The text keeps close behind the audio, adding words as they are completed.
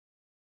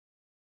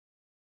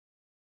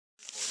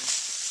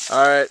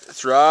Alright,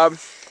 it's Rob,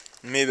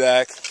 me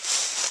back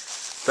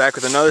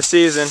with another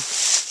season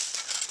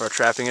for our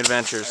trapping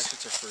adventures. Actually,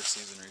 it's our first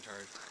season,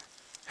 retard.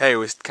 Hey,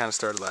 we kind of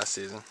started last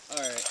season.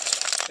 Alright,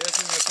 this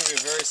is just going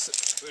to be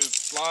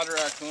there's a lot of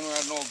raccoon. We're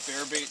at an old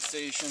bear bait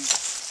station.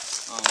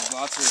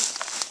 Lots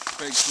of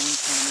big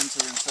coons coming in, so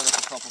we're going to set up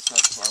a couple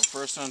sets for them.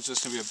 First one's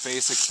just going to be a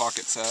basic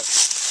bucket set.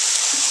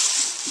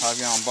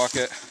 5-gallon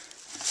bucket.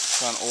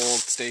 Got an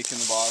old stake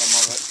in the bottom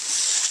of it.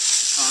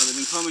 They've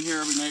been coming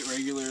here every night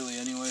regularly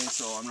anyway,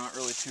 so I'm not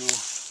really too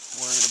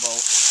worried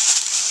about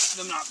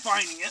them not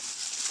finding it.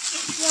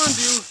 What you want to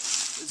do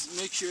is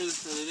make sure that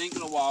it ain't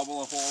going to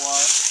wobble a whole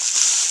lot.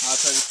 So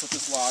I just put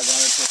this log on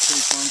it so it's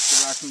pretty firm so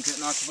the raccoon can't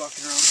knock the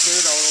bucket around.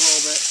 Clear it out a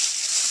little bit.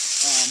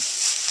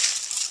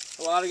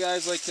 A lot of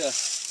guys like to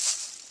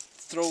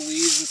throw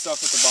leaves and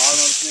stuff at the bottom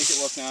of it to make it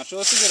look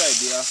natural. That's a good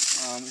idea.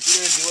 If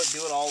you're going to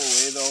do it all the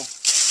way though.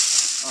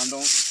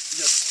 Don't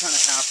just kind of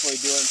halfway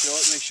do it and fill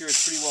it. Make sure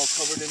it's pretty well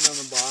covered in on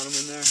the bottom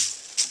in there,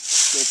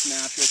 so it's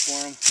natural for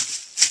them,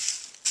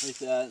 like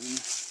that. And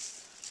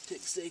take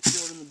stake,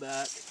 throw it in the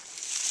back.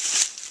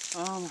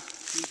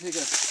 You take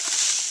a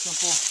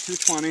simple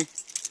 220.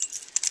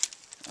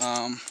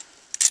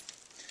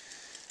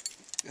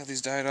 Got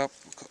these dyed up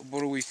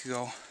about a week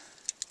ago.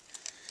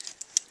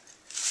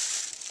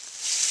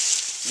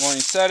 When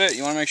you set it,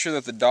 you want to make sure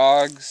that the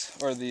dogs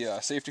or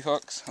the safety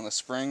hooks on the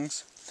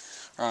springs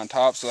are on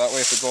top, so that way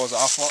if it goes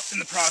off in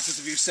the process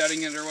of you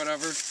setting it or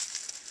whatever, it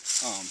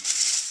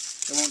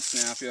won't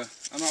snap you.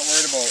 I'm not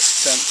worried about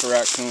scent for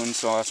raccoons,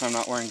 so that's why I'm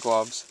not wearing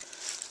gloves.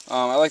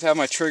 I like to have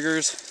my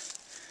triggers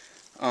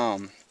all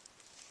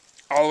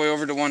the way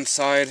over to one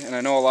side, and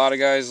I know a lot of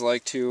guys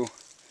like to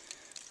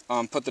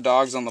put the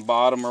dogs on the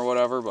bottom or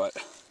whatever, but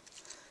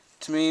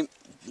to me,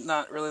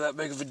 not really that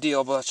big of a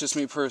deal, but that's just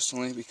me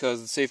personally,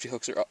 because the safety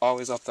hooks are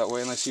always up that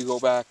way unless you go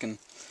back and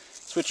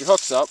switch your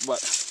hooks up.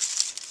 But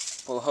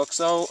pull the hooks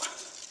out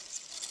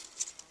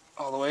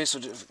all the way so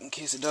in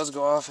case it does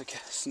go off, it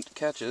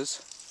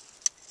catches.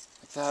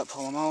 Like that,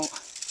 pull them out,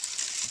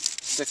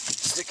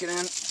 stick it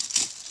in,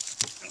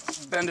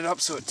 bend it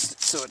up so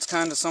it's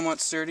kind of somewhat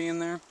sturdy in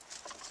there.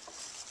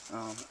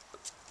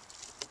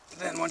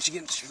 Then once you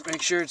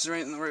make sure it's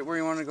right where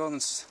you want to go,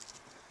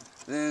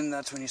 then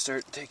that's when you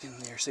start taking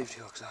your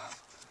safety hooks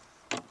off.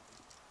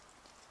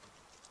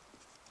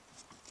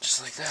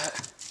 Just like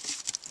that.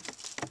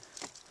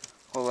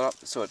 Pull it up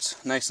so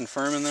it's nice and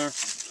firm in there.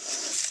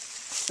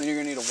 Then you're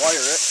going to need to wire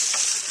it.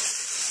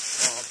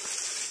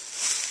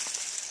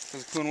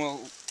 Because the coon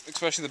will,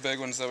 especially the big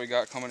ones that we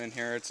got coming in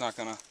here, it's going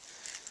to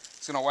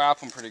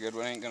whap them pretty good, but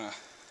it ain't going to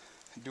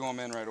do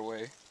them in right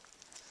away.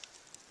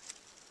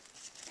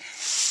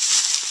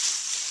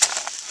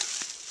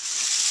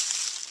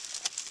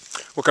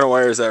 What kind of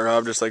wire is that,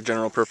 Rob? Just like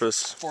general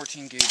purpose?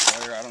 14 gauge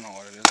wire. I don't know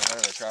what it is. I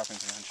got a trapping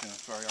convention.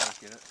 That's where I always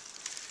get it.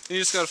 And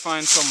you just got to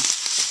find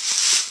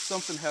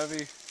something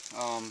heavy,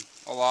 a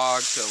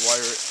log to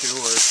wire it to,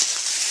 or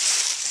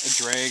a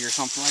drag or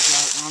something like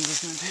that. And I'm just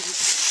going to take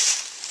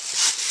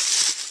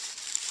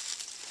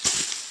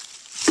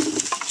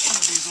one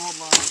of these old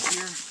logs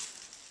here.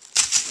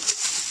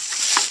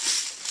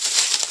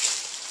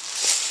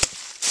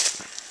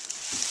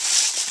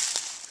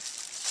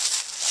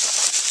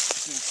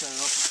 Just going to set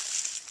it up.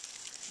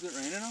 Is it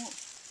raining out?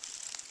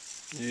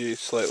 Yeah,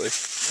 slightly.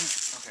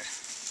 Okay.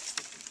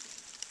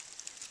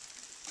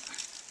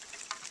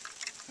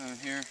 Down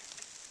here.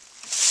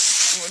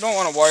 We don't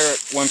want to wire it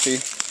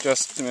wimpy,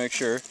 just to make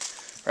sure.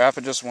 Wrap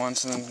it just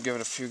once and then give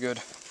it a few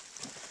good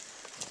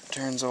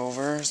turns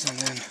overs, and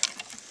then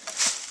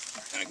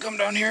I'm gonna come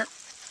down here.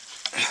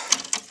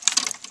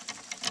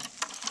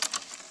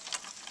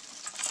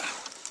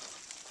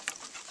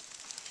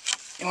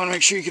 You want to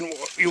make sure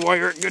you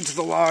wire it good to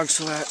the log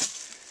so that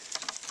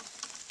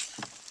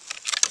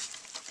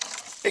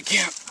it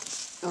can't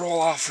roll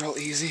off real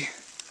easy.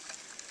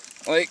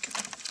 Like,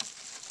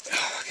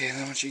 okay,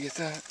 then once you get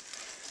that,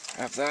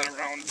 wrap that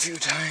around a few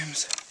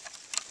times.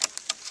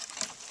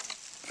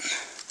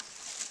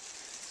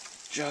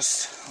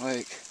 Just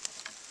like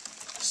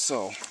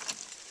so.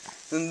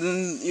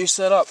 Then you're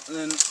set up. And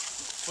then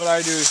what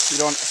I do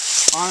is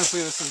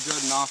honestly this is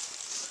good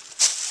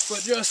enough,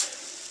 but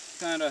just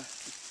kind of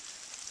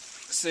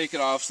stake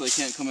it off so they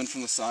can't come in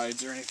from the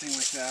sides or anything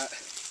like that.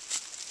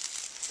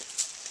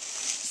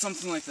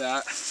 Something like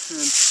that.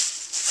 And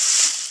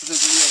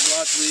since we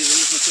have lots of leaves, I'm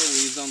just going to throw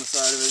leaves on the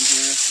side of it in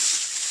here.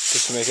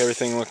 Just to make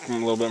everything look a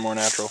little bit more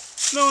natural?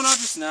 No, not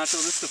just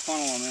natural, just to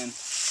funnel them in.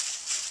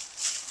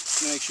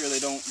 To make sure they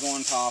don't go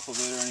on top of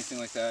it or anything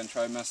like that and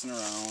try messing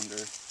around.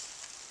 Or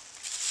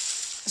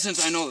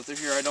since I know that they're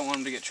here, I don't want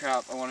them to get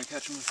trapped. I want to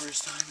catch them the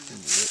first time.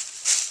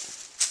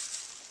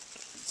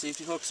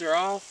 Safety hooks are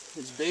off,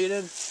 it's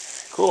baited.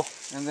 Cool.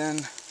 And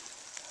then,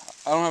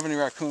 I don't have any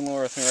raccoon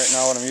lure with me right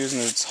now. What I'm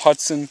using is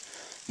Hudson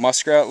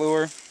muskrat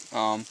lure.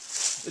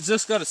 It's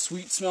just got a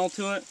sweet smell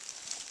to it,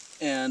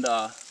 and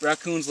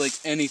raccoons like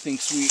anything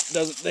sweet.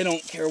 They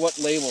don't care what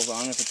label's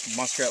on it, if it's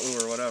muskrat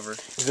lure or whatever.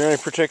 Is there any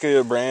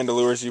particular brand of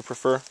lures you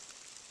prefer?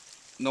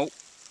 Nope.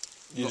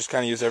 You just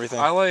kind of use everything?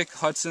 I like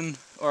Hudson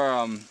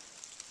or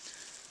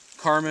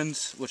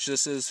Carmen's, which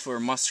this is for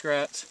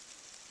muskrats.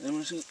 And I'm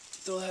just going to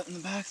throw that in the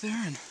back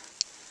there, and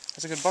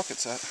that's a good bucket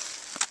set.